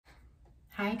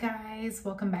Hi guys,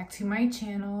 welcome back to my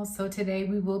channel. So today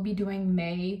we will be doing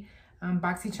May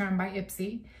BoxyCharm by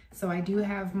Ipsy. So I do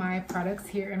have my products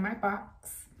here in my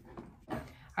box.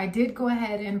 I did go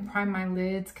ahead and prime my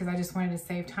lids because I just wanted to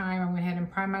save time. I went ahead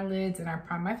and prime my lids and I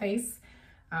primed my face.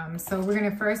 So we're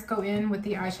gonna first go in with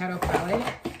the eyeshadow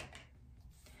palette.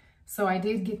 So I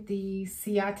did get the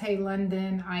Ciate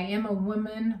London I Am a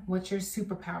Woman, What's Your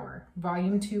Superpower?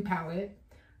 Volume 2 palette.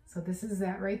 So this is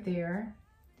that right there.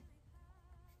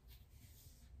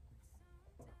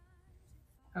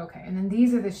 Okay, and then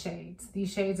these are the shades.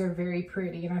 These shades are very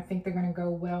pretty and I think they're gonna go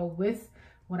well with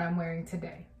what I'm wearing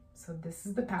today. So this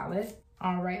is the palette.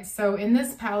 All right, so in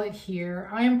this palette here,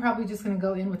 I am probably just gonna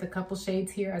go in with a couple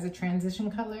shades here as a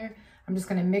transition color. I'm just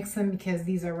gonna mix them because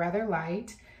these are rather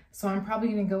light. So I'm probably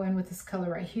gonna go in with this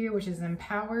color right here, which is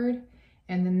Empowered.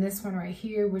 And then this one right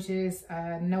here, which is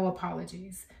No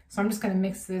Apologies. So I'm just gonna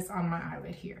mix this on my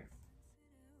eyelid here.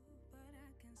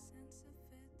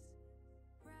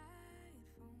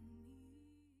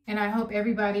 And I hope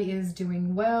everybody is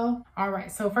doing well. All right,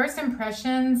 so first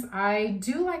impressions, I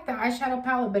do like the eyeshadow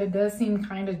palette, but it does seem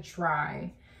kind of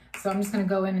dry. So I'm just gonna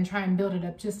go in and try and build it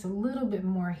up just a little bit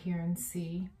more here and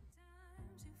see.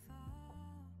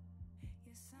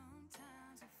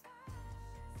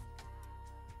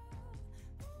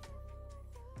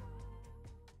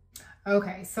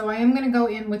 Okay, so I am gonna go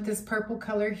in with this purple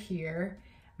color here.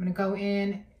 I'm gonna go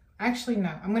in, actually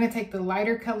no, I'm gonna take the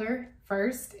lighter color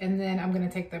first, and then I'm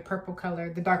gonna take the purple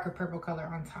color, the darker purple color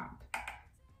on top.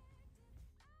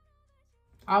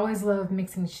 I always love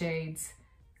mixing shades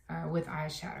with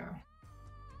eyeshadow.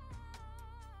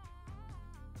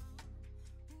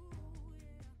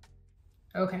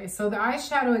 Okay, so the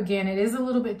eyeshadow, again, it is a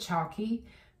little bit chalky,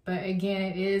 but again,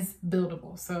 it is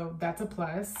buildable, so that's a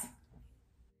plus.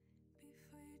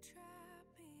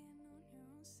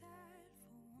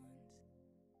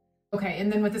 Okay,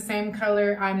 and then with the same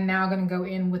color, I'm now gonna go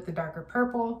in with the darker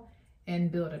purple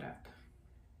and build it up.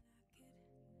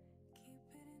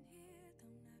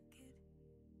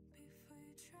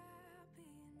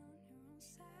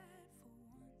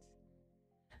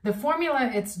 The formula,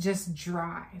 it's just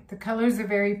dry. The colors are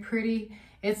very pretty.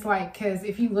 It's like, cause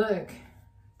if you look,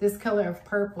 this color of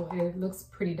purple, it looks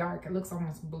pretty dark. It looks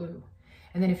almost blue.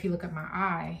 And then if you look at my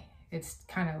eye, it's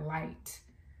kind of light.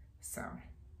 So,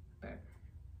 but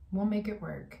we'll make it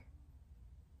work.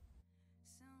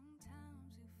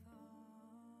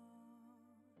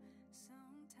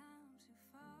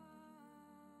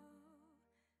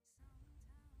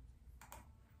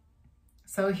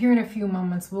 So here in a few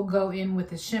moments, we'll go in with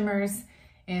the shimmers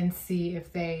and see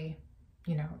if they,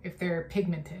 you know, if they're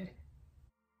pigmented.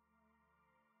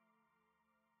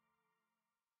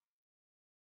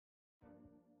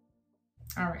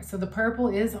 All right, so the purple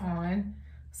is on.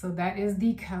 So that is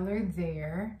the color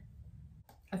there.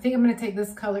 I think I'm gonna take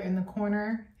this color in the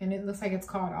corner and it looks like it's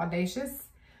called Audacious.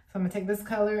 So I'm gonna take this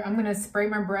color, I'm gonna spray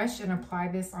my brush and apply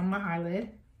this on my eyelid.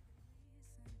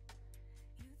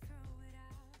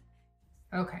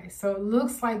 Okay, so it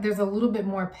looks like there's a little bit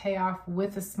more payoff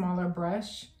with a smaller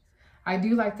brush. I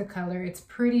do like the color, it's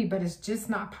pretty, but it's just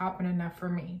not popping enough for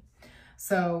me.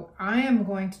 So I am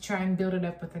going to try and build it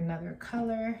up with another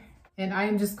color and I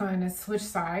am just going to switch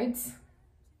sides.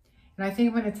 And I think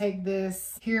I'm gonna take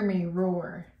this Hear Me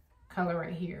Roar color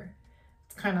right here.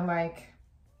 It's kind of like,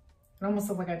 it almost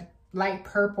looks like a light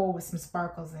purple with some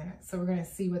sparkles in it. So we're gonna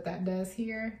see what that does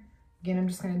here. Again, I'm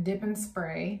just gonna dip and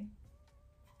spray.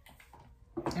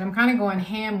 And I'm kind of going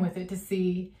ham with it to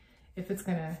see if it's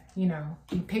gonna, you know,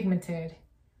 be pigmented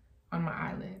on my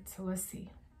eyelid. So let's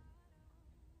see.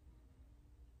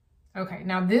 Okay,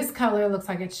 now this color looks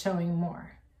like it's showing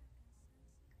more.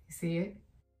 You see it?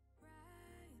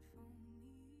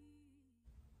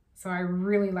 So I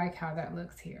really like how that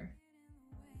looks here.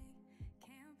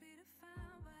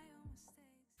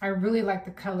 I really like the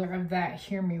color of that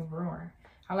Hear Me Roar.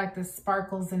 I like the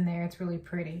sparkles in there, it's really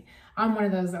pretty. I'm one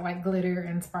of those that like glitter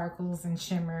and sparkles and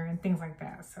shimmer and things like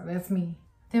that. So that's me.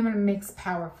 Then I'm gonna mix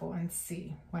Powerful and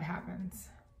see what happens.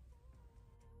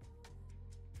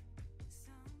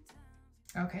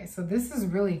 Okay, so this is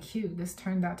really cute. This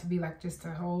turned out to be like just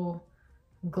a whole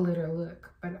glitter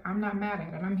look, but I'm not mad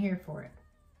at it, I'm here for it.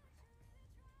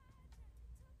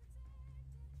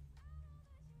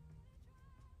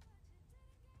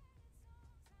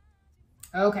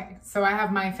 Okay, so I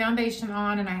have my foundation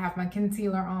on and I have my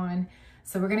concealer on.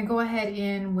 So we're gonna go ahead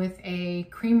in with a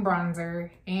cream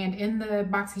bronzer, and in the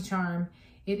BoxyCharm,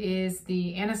 it is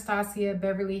the Anastasia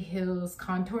Beverly Hills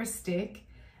Contour Stick.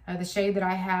 The shade that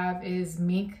I have is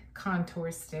Mink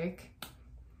Contour Stick.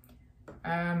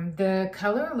 The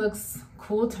color looks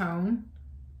cool tone.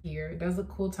 here. It does look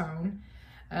cool tone.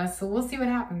 So we'll see what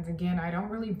happens. Again, I don't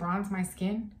really bronze my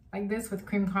skin like this with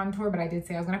cream contour, but I did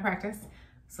say I was gonna practice.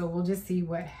 So we'll just see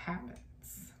what happens.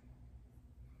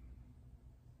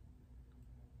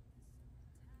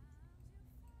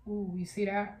 Ooh, you see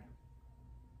that?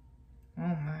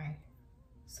 Oh my.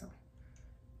 So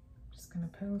just gonna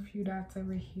put a few dots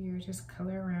over here, just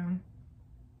color around.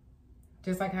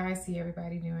 Just like how I see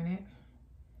everybody doing it.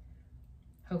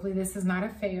 Hopefully this is not a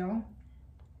fail.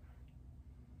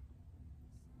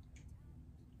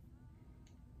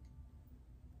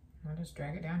 I'll just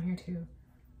drag it down here too.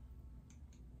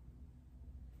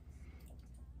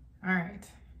 All right.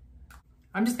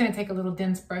 I'm just gonna take a little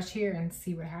dense brush here and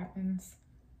see what happens.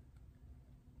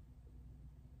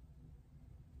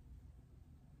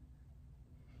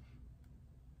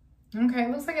 Okay,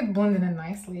 it looks like it's blending in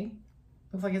nicely.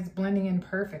 Looks like it's blending in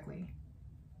perfectly.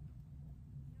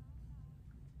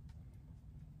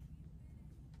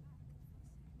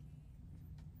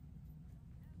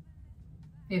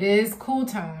 It is cool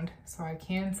toned, so I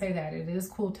can say that it is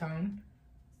cool tone.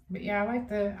 But yeah, I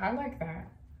like that.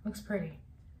 Looks pretty.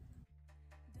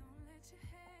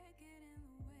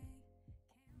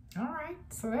 All right,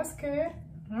 so that's good.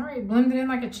 All right, blended in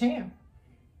like a champ.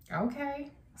 Okay,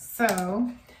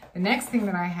 so the next thing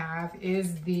that I have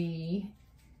is the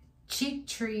Cheek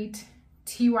Treat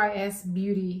TYS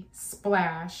Beauty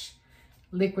Splash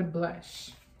Liquid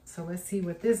Blush. So let's see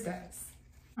what this does.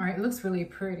 All right, it looks really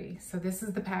pretty. So this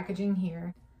is the packaging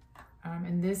here,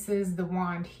 and this is the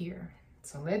wand here.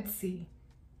 So let's see.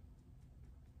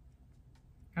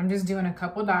 I'm just doing a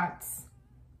couple dots.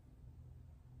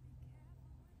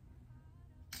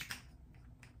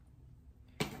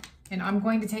 And I'm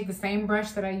going to take the same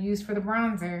brush that I used for the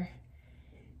bronzer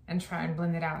and try and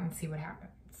blend it out and see what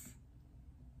happens.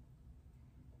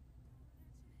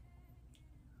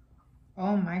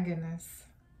 Oh my goodness.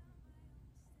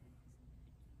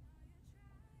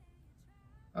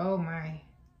 Oh my.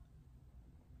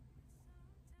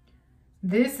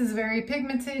 This is very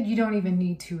pigmented. You don't even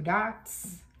need 2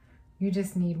 dots. You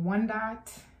just need 1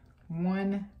 dot,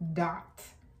 1 dot.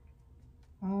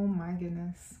 Oh my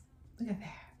goodness. Look at that.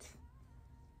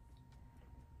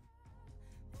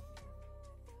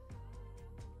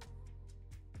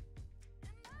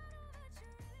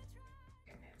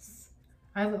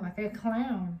 I look like a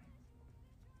clown.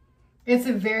 It's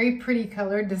a very pretty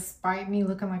color despite me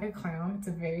looking like a clown. It's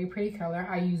a very pretty color.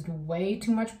 I used way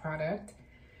too much product.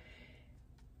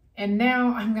 And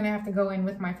now I'm gonna have to go in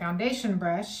with my foundation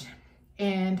brush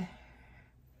and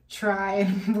try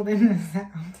and blend this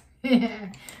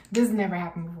out. This never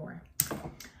happened before.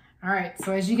 All right,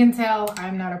 so as you can tell,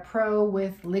 I'm not a pro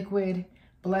with liquid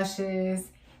blushes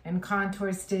and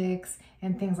contour sticks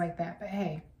and things like that, but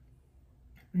hey,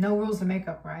 no rules to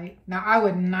makeup, right? Now, I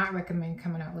would not recommend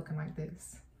coming out looking like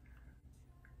this,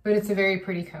 but it's a very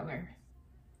pretty color.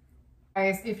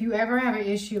 Guys, if you ever have an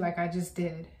issue like I just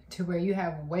did, to where you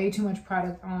have way too much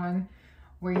product on,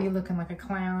 where you're looking like a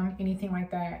clown, anything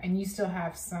like that, and you still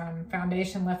have some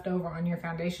foundation left over on your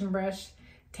foundation brush,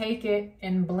 take it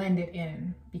and blend it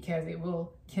in because it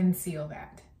will conceal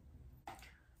that.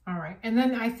 All right, and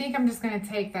then I think I'm just gonna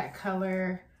take that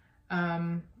color,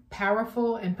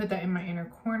 Powerful, and put that in my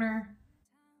inner corner.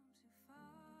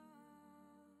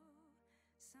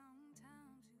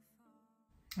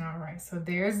 All right, so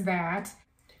there's that.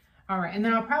 All right, and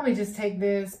then I'll probably just take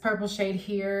this purple shade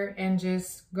here and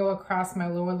just go across my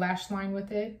lower lash line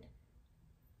with it.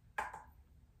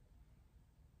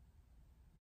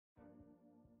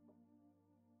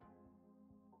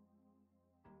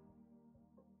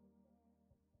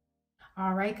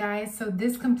 All right, guys, so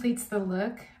this completes the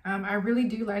look. I really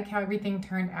do like how everything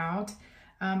turned out.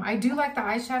 I do like the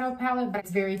eyeshadow palette, but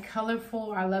it's very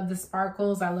colorful. I love the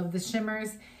sparkles. I love the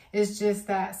shimmers. It's just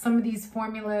that some of these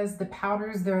formulas, the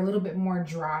powders, they're a little bit more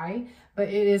dry, but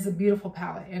it is a beautiful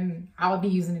palette and I'll be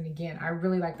using it again. I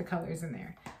really like the colors in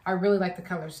there. I really like the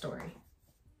color story.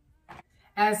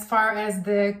 As far as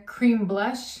the cream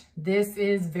blush, this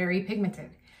is very pigmented.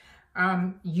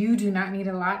 You do not need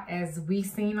a lot, as we've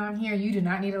seen on here. You do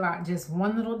not need a lot, just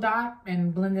 1 little dot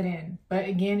and blend it in. But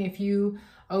again, if you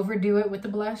overdo it with the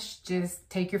blush, just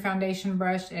take your foundation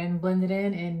brush and blend it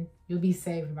in and you'll be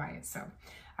saved by it. So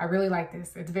I really like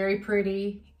this. It's very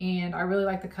pretty and I really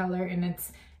like the color, and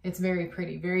it's very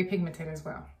pretty, very pigmented as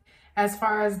well. As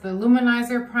far as the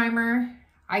Luminizer primer,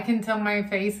 I can tell my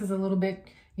face is a little bit,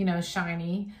 you know,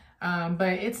 shiny,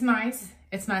 but it's nice.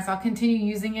 It's nice. I'll continue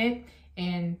using it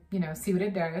and, you know, see what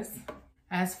it does.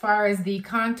 As far as the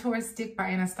contour stick by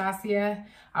Anastasia,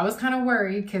 I was kind of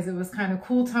worried because it was kind of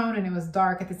cool tone and it was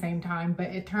dark at the same time, but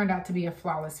it turned out to be a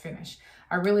flawless finish.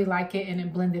 I really like it and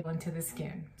it blended into the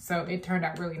skin. So it turned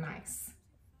out really nice.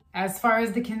 As far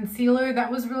as the concealer, that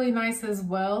was really nice as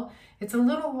well. It's a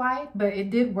little light, but it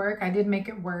did work. I did make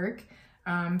it work.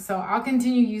 So I'll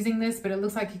continue using this, but it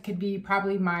looks like it could be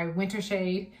probably my winter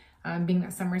shade, being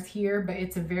that summer's here, but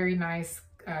it's a very nice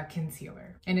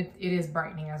concealer, and it is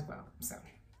brightening as well. So,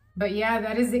 but yeah,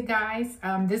 that is it, guys.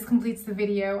 This completes the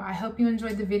video. I hope you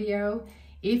enjoyed the video.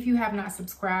 If you have not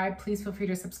subscribed, please feel free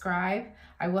to subscribe.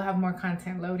 I will have more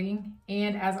content loading,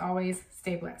 and as always,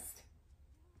 stay blessed.